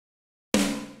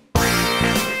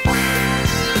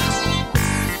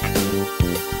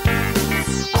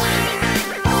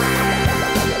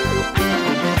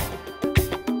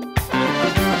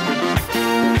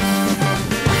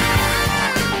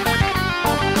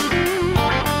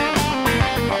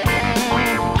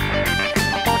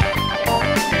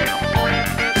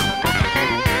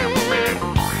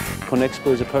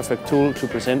Conexpo is a perfect tool to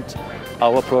present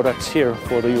our products here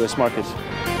for the US market.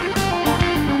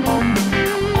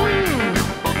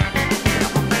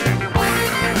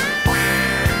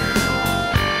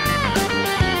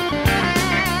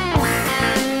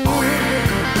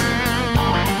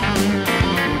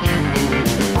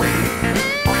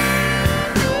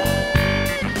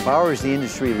 BAUER is the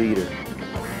industry leader.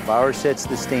 BAUER sets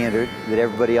the standard that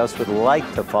everybody else would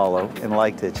like to follow and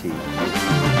like to achieve.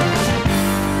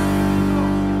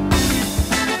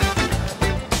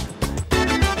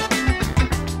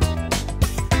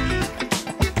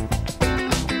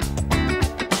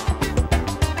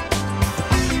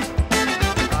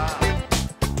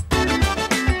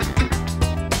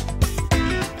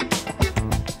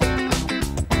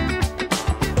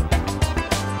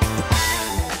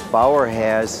 BAUER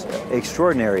has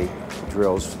extraordinary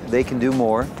drills. They can do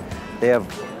more. They have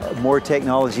more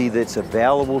technology that's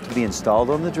available to be installed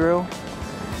on the drill.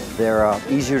 They're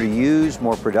easier to use,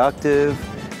 more productive.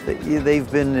 They've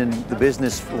been in the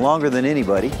business longer than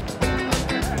anybody.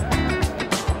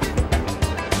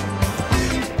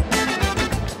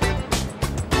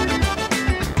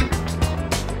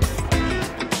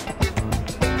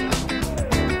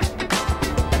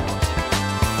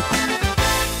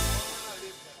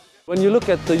 When you look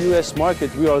at the US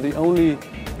market, we are the only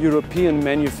European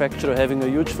manufacturer having a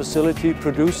huge facility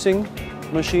producing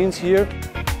machines here.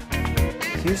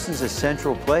 Houston's a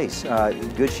central place.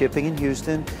 Good shipping in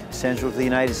Houston, central to the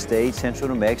United States, central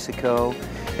to Mexico,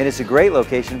 and it's a great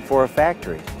location for a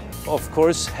factory. Of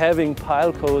course, having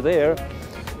Pileco there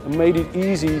made it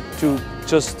easy to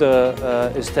just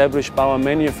establish BAUER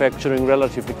manufacturing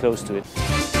relatively close to it.